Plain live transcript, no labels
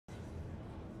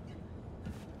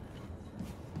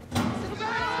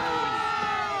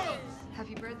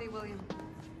William.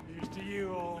 Here's to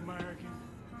you, All-American.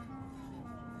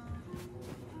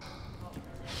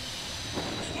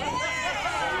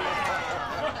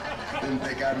 Didn't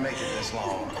think I'd make it this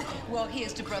long. Well,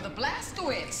 here's to Brother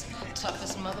Blazkowicz.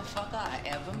 Toughest motherfucker I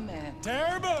ever met.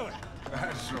 Terrible!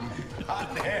 That's some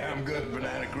hot damn good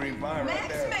banana cream pie right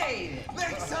there. Max made it.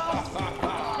 Next time!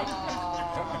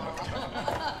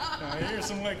 Now, here's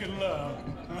some wicked love.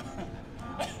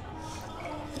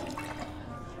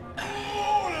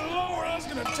 Oh, Lord, I was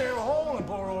gonna tear a hole in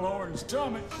poor old Horton's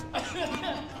tummy.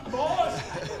 Boys!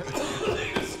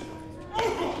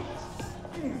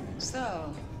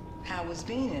 So, how was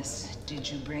Venus? Did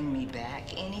you bring me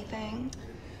back anything?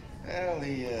 Well,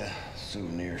 the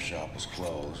souvenir shop was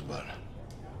closed, but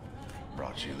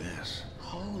brought you this.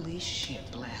 Holy shit,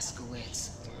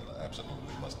 Blazkowicz. Well, I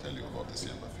absolutely must tell you about the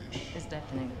silverfish. Is that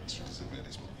the name? It is a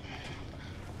very small.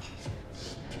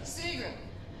 Sigrid!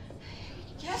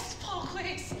 Yes,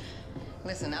 Blazkowicz.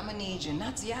 Listen, I'm gonna need your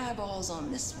Nazi eyeballs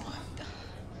on this one.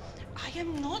 I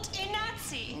am not a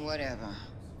Nazi. Whatever.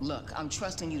 Look, I'm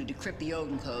trusting you to decrypt the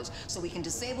Odin codes so we can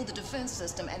disable the defense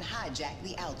system and hijack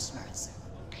the Outskirts.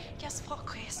 Yes,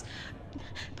 Blazkowicz.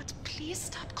 But please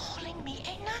stop calling me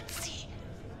a Nazi.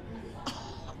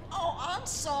 Oh, I'm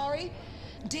sorry.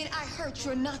 Did I hurt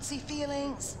your Nazi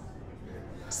feelings?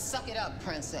 Suck it up,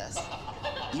 princess.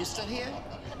 You still here?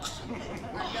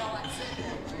 I know I said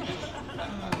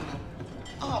that.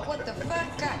 Oh, what the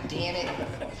fuck? God damn it.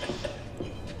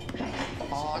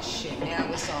 Oh, shit,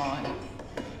 now it's on.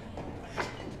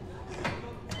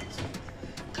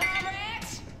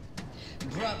 Comrades,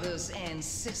 brothers and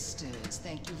sisters,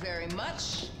 thank you very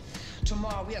much.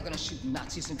 Tomorrow we are gonna shoot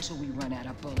Nazis until we run out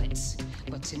of bullets.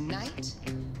 But tonight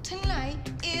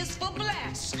is for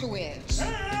Blazkowicz.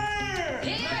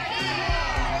 Hey!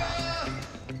 Yeah!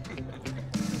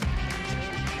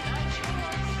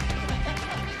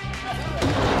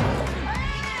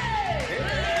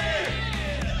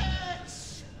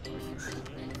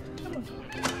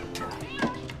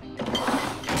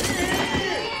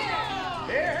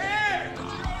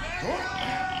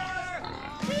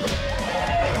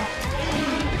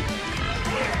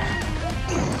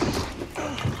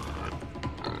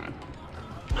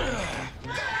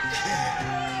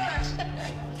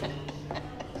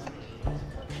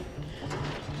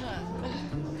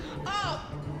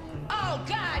 Oh,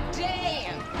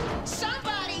 goddamn!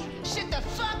 Somebody shit the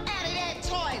fuck out of that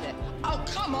toilet! Oh,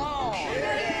 come on!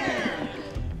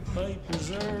 May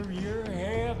preserve your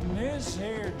head in this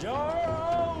here jar.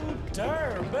 Oh,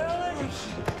 terribility.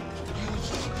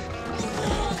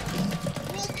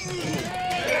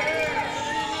 Here.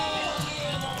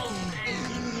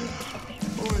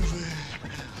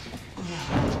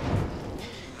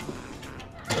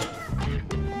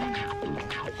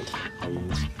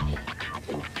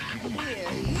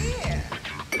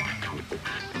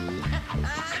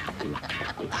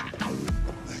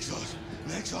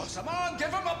 Nexus! Come on, give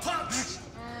him a punch!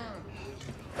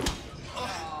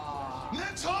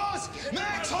 Nexus!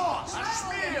 Nexus!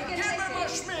 Schmear! Give him a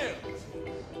schmear!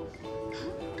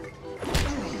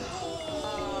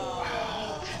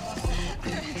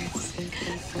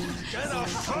 Get the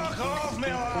fuck off me,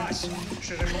 lass!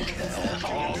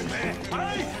 Off me!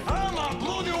 Hey, I'm a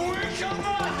bloody wicked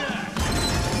man!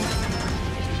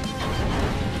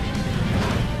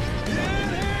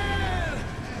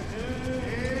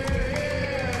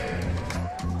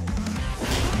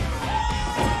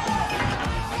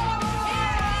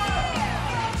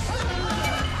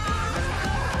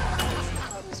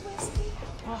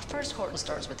 Well, first Horton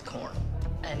starts with the corn.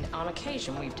 And on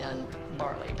occasion we've done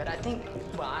barley, but I think,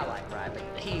 well, I like rye, but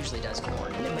he usually does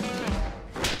corn. And then we...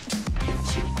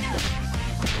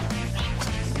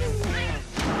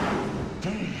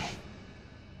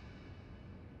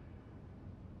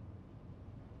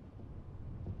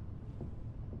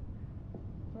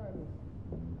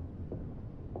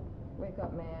 Wake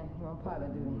up, man. You're on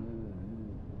pilot duty.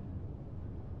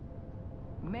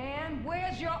 Man,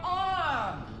 where's your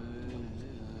arm?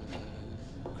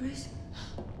 Chris,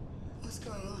 what's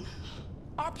going on?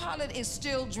 Our pilot is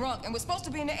still drunk, and we're supposed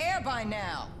to be in the air by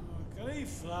now. Can he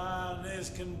fly in this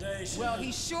condition? Well,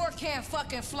 he sure can't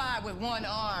fucking fly with one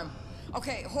arm.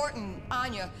 Okay, Horton,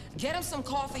 Anya, get him some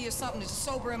coffee or something to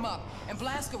sober him up. And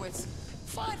Blazkowicz,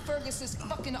 find Fergus's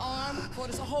fucking arm before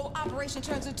this whole operation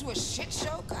turns into a shit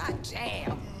show. God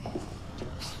damn.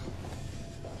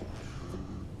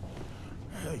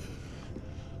 Hey,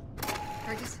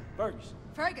 Fergus? Fergus.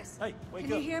 Fergus! Hey, wake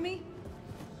Can up. you hear me?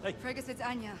 Hey. Fergus, it's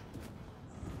Anya.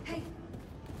 Hey.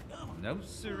 No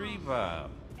siree,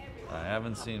 Bob. I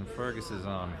haven't seen Fergus's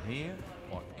arm here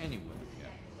or anywhere.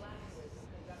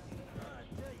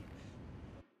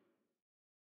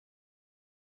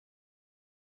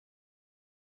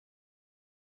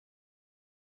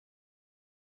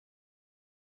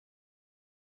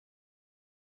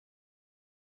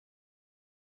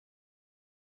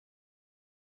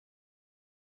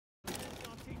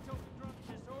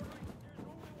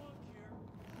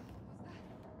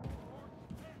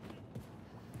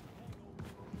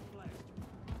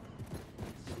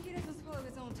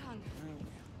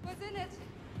 was in it.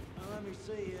 Let me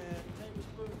see.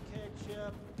 Tablespoon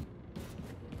ketchup.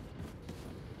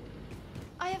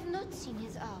 I have not seen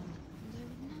his arm. And I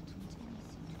would not want anything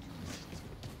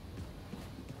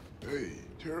to do with it.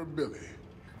 Hey, Terror Billy.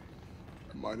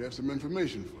 I might have some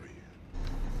information for you.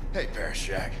 Hey,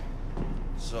 Parashak.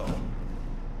 So,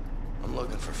 I'm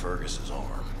looking for Fergus's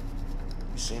arm.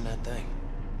 You seen that thing?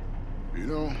 You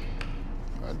know,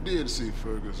 I did see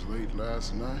Fergus late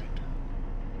last night.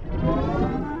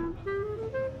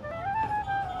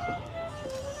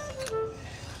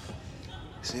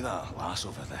 See that lass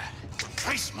over there?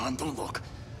 Christ, man, don't look.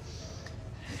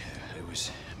 I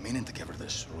was meaning to give her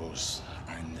this rose,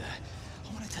 and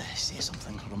I wanted to say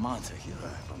something romantic. You're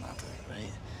romantic,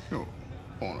 right? Oh,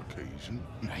 on occasion.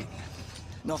 Right.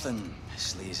 Nothing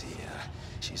sleazy.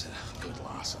 She's a good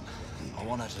lass, and I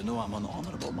want her to know I'm an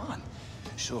honorable man.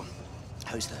 So,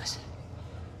 how's this?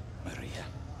 Maria,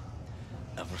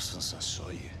 ever since I saw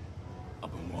you,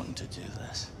 I've been wanting to do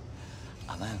this.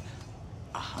 And then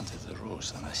I handed the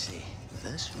rose, and I say,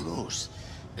 this rose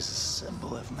is a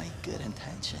symbol of my good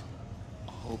intention.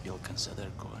 I hope you'll consider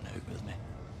going out with me.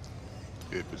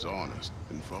 If it's honest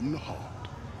and from the heart,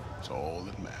 it's all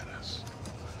that matters.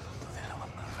 I'm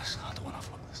nervous. I don't want to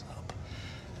fuck this up.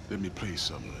 Let me play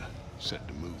something to set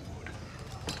the mood.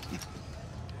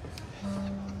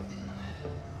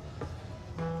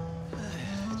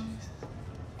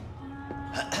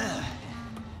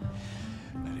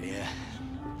 Maria,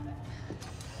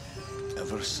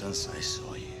 ever since I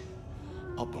saw you,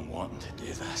 I've been wanting to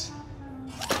do this.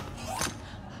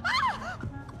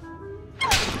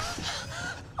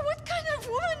 What kind of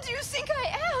woman do you think I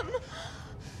am?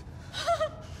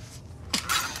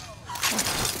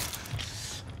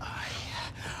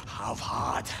 I've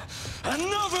had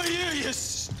another you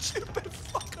stupid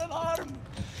fucking arm.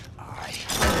 I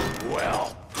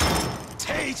will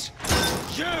teach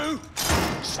you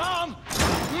some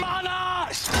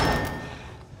manners!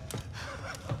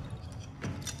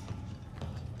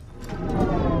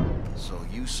 So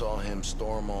you saw him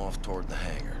storm off toward the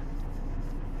hangar?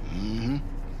 Mm-hmm.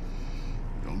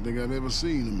 Don't think I've ever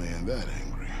seen a man that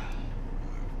angry.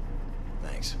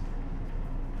 Thanks.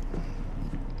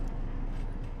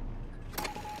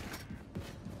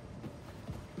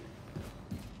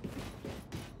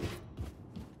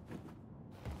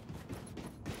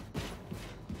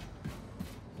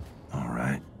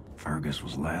 Fergus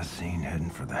was last seen heading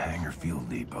for the hangar fuel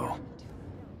depot.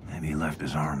 Maybe he left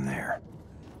his arm there.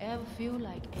 Ever feel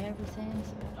like everything's...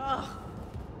 Ugh!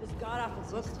 This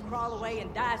god-awful book could crawl away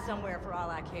and die somewhere for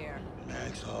all I care.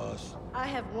 Max Hoss. I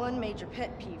have one major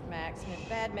pet peeve, Max, and it's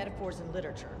bad metaphors in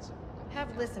literature.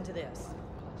 Have listened to this.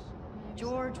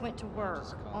 George went to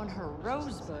work on her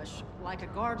rose bush like a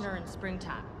gardener in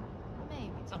springtime.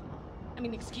 Maybe. I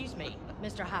mean, excuse me,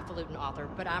 Mr. Highfalutin author,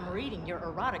 but I'm reading your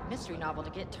erotic mystery novel to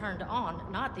get turned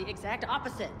on, not the exact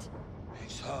opposite.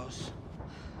 Max Hoss.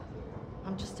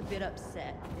 I'm just a bit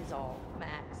upset, is all,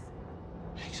 Max.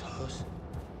 Max Hoss.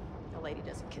 The lady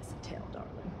doesn't kiss and tell,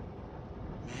 darling.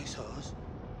 Max Hoss.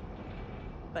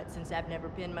 But since I've never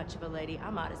been much of a lady, I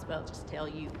might as well just tell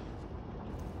you.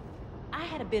 I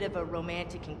had a bit of a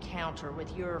romantic encounter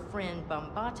with your friend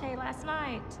Bombate last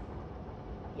night.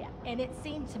 Yeah, and it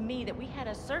seemed to me that we had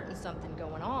a certain something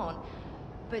going on,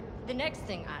 but the next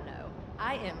thing I know,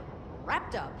 I am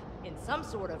wrapped up in some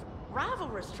sort of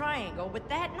rivalrous triangle with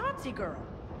that Nazi girl.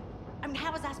 I mean,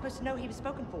 how was I supposed to know he was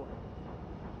spoken for?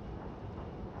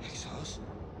 Max Hoss?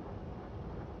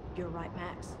 You're right,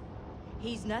 Max.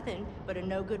 He's nothing but a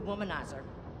no-good womanizer.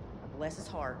 Bless his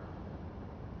heart.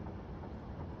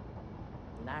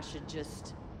 And I should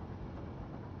just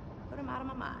put him out of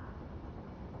my mind.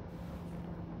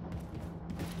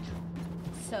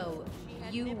 So,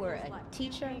 you were a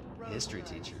teacher? History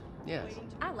teacher, yes.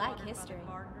 I like history.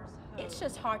 It's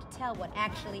just hard to tell what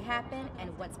actually happened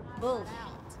and what's bullshit.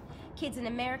 Kids in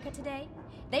America today,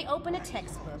 they open a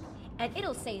textbook and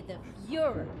it'll say the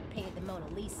Fuhrer painted the Mona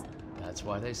Lisa. That's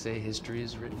why they say history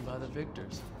is written by the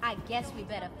victors. I guess we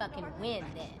better fucking win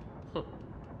then.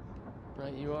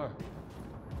 Right you are.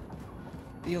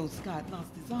 The old Scot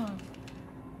lost his arm.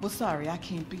 Well, sorry, I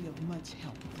can't be of much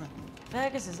help, brother.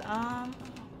 Fergus's arm?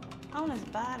 On his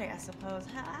body, I suppose.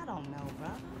 I don't know,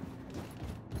 brother.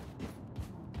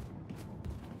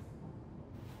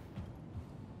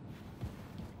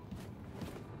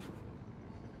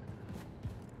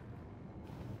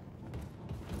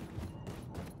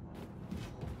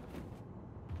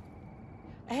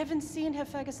 I haven't seen Herr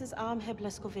Fergus's arm, Herr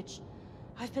Blazkowicz.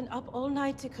 I've been up all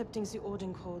night decrypting the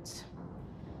ordering codes.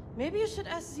 Maybe you should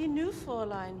ask the new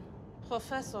Fräulein,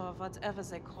 Professor, whatever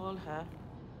they call her.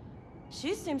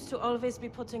 She seems to always be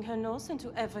putting her nose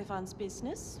into everyone's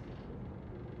business.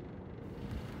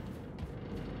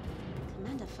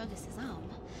 Commander Fergus's arm.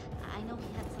 I know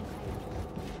he had some kind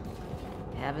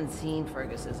of... Haven't seen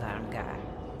Fergus's arm, guy.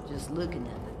 Just looking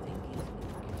at the thing gives me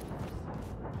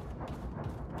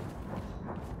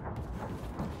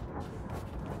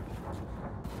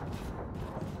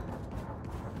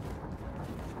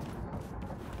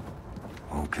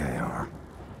Okay, Arm.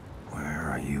 Where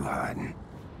are you hiding?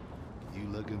 You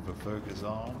looking for Fergus'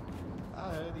 arm? I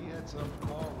heard he had some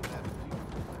quarrel with that funeral.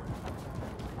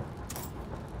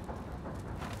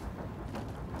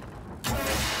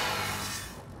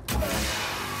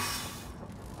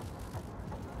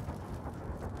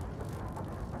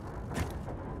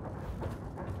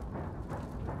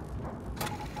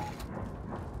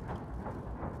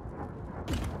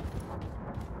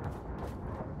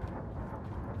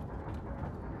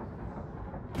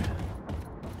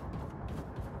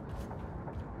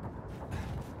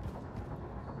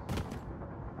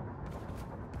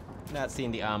 Not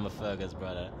seen the arm of Fergus,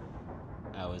 brother.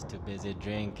 I was too busy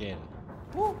drinking.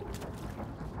 Woo.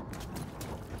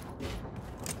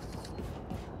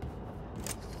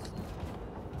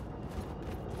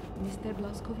 Mr.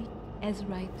 Blazkowicz, as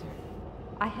writer,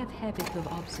 I have habit of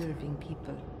observing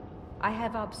people. I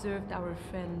have observed our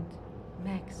friend,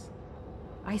 Max.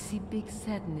 I see big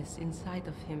sadness inside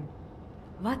of him.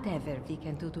 Whatever we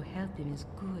can do to help him is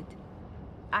good.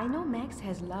 I know Max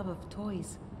has love of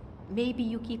toys. Maybe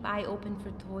you keep eye open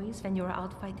for toys when you're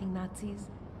out fighting Nazis?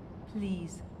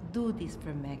 Please, do this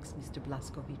for Max, Mr.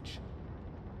 Blazkowicz.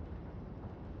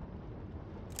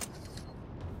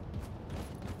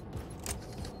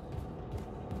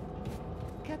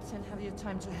 Captain, have you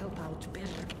time to help out, Bill?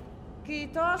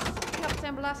 Kiitos,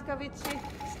 Captain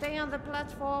Blazkowicz. Stay on the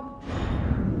platform.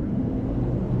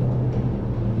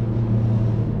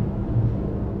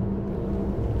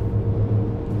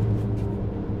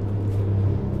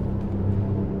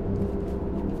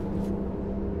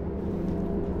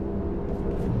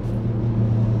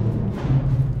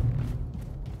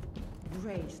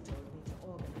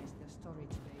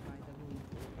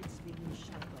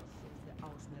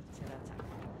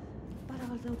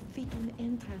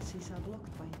 Entrances are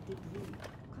blocked by debris.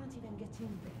 Can't even get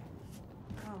in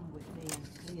there. Come with me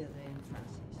and clear the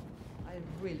entrances. I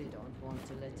really don't want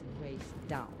to let it race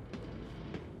down.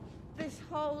 This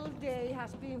whole day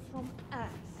has been from us.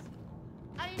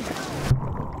 I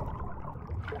know!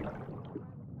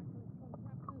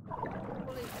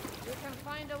 You can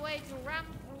find a way to ram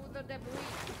through the debris.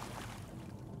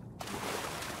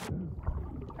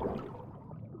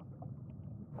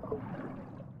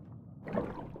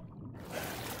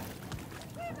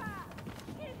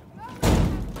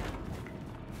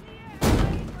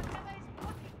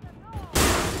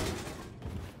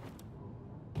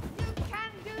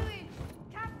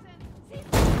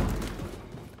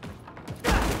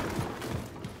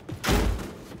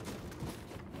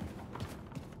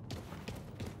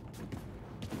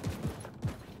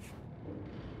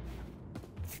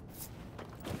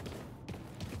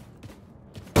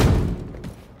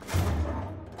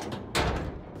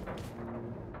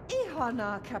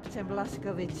 Ihana, Captain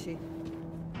Blazkowicz.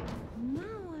 Now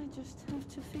I just have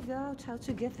to figure out how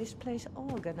to get this place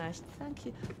organized. Thank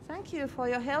you. Thank you for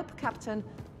your help, Captain.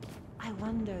 I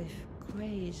wonder if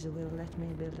Grace will let me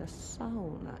build a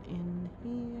sauna in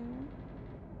here.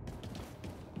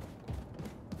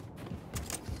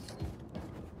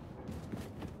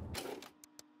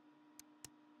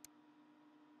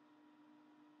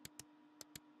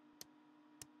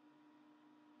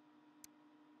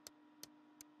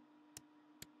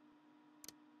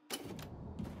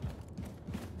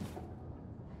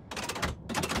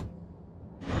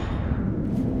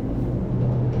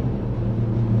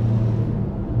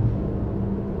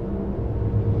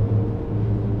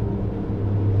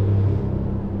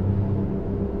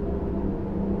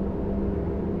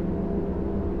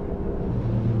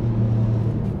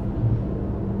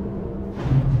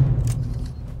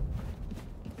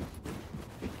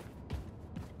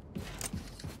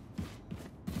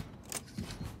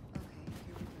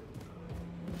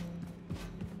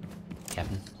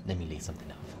 Captain, let me lay something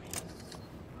out for you.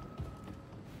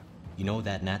 You know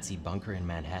that Nazi bunker in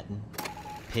Manhattan?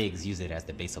 Pigs use it as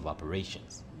the base of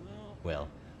operations. Well,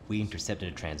 we intercepted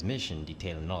a transmission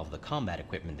detailing all of the combat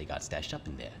equipment they got stashed up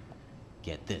in there.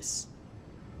 Get this.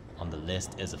 On the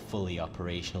list is a fully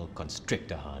operational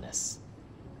constrictor harness.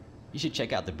 You should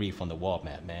check out the brief on the wall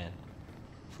map, man.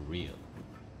 For real.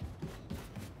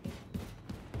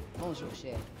 Bonjour,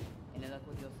 chef. Any luck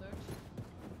with your search?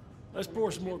 Let's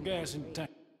pour some more gas in the tank.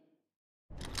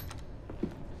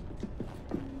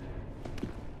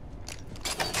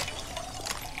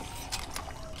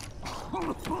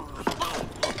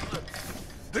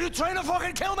 trying to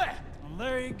fucking kill me? And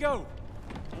there you go.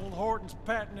 Old Horton's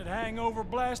patented hangover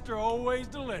blaster always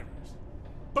delivers.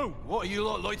 Boom! What are you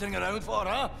lot loitering around for,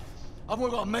 huh? I've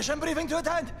only got a mission briefing to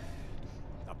attend.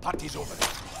 The party's over.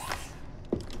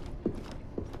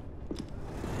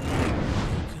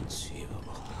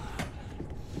 Inconceivable.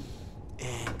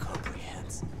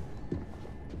 Incomprehensible.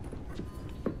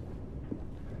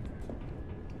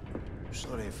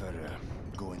 Sorry for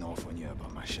going off on you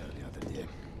about my shirt the other day.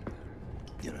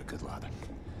 You're a good lad.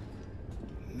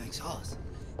 Makes us.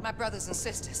 My brothers and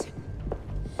sisters.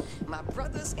 My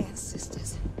brothers and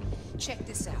sisters. Check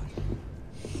this out.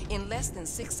 In less than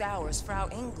 6 hours, Frau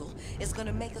Engel is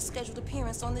gonna make a scheduled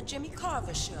appearance on the Jimmy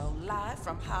Carver Show, live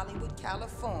from Hollywood,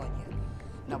 California.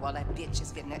 Now, while that bitch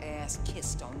is getting her ass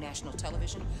kissed on national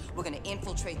television, we're gonna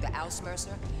infiltrate the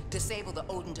Ausmercer, disable the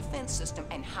Odin defense system,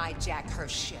 and hijack her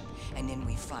ship. And then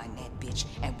we find that bitch,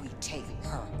 and we take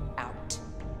her out.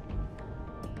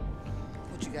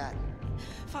 What you got?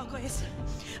 Fargois,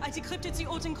 I decrypted the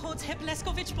Odin codes Herr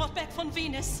Blazkowicz brought back from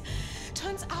Venus.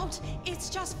 Turns out it's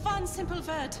just one simple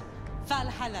word.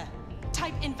 Valhalla.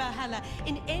 Type in Valhalla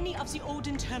in any of the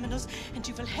Odin terminals, and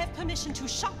you will have permission to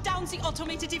shut down the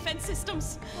automated defense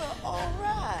systems. Well, all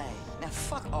right. Now,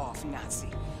 fuck off, Nazi.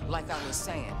 Like I was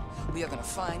saying, we are gonna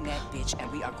find that bitch,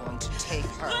 and we are going to take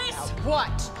her out.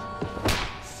 What?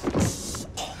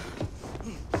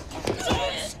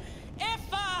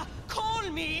 Ever call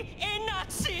me a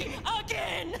Nazi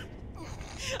again?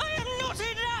 I am not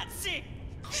a Nazi!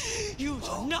 You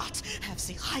do not have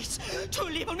the right to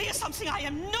label me as something I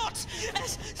am not,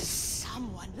 as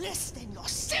someone less than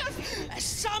yourself, as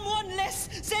someone less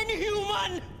than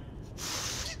human.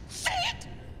 Say it!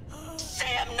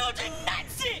 Say I'm not a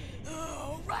Nazi!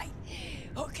 All right.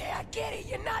 Okay, I get it.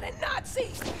 You're not a Nazi.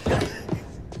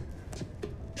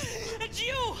 And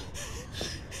you!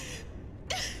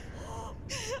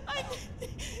 I'm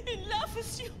in love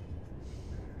with you.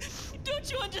 Don't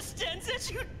you understand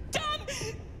that, you dumb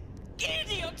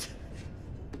idiot?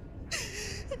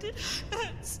 And it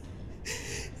hurts.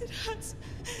 It hurts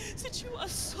that you are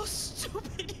so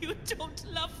stupid you don't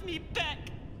love me back.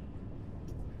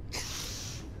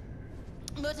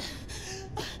 But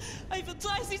I will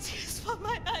dry the tears from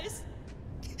my eyes.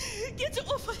 Get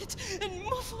over it and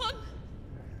move on.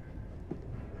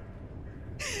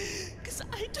 Because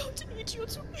I don't need you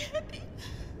to be happy.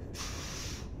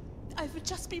 I will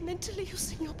just be mentally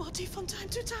using your body from time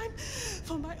to time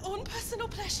for my own personal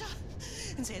pleasure.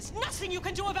 And there's nothing you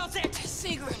can do about that.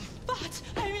 Sigrun. But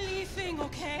I'm leaving,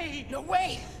 okay? No,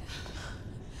 wait.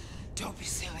 Don't be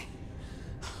silly.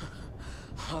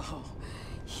 Oh,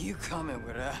 you coming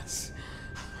with us.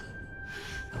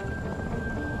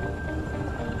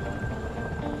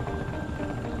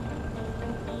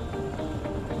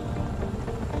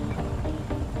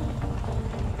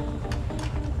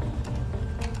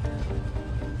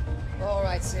 All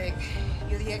right, Sig.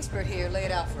 You're the expert here. Lay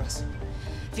it out for us.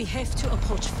 We have to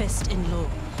approach fast and low.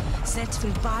 That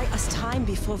will buy us time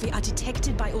before we are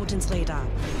detected by Odin's radar.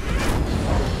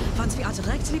 Once we are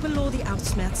directly below the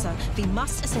Ausmerzer, we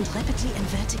must ascend rapidly and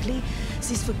vertically.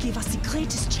 This will give us the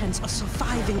greatest chance of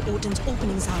surviving Odin's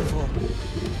opening salvo.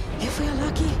 If we are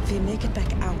lucky, we make it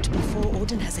back out before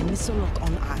Odin has a missile lock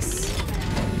on us.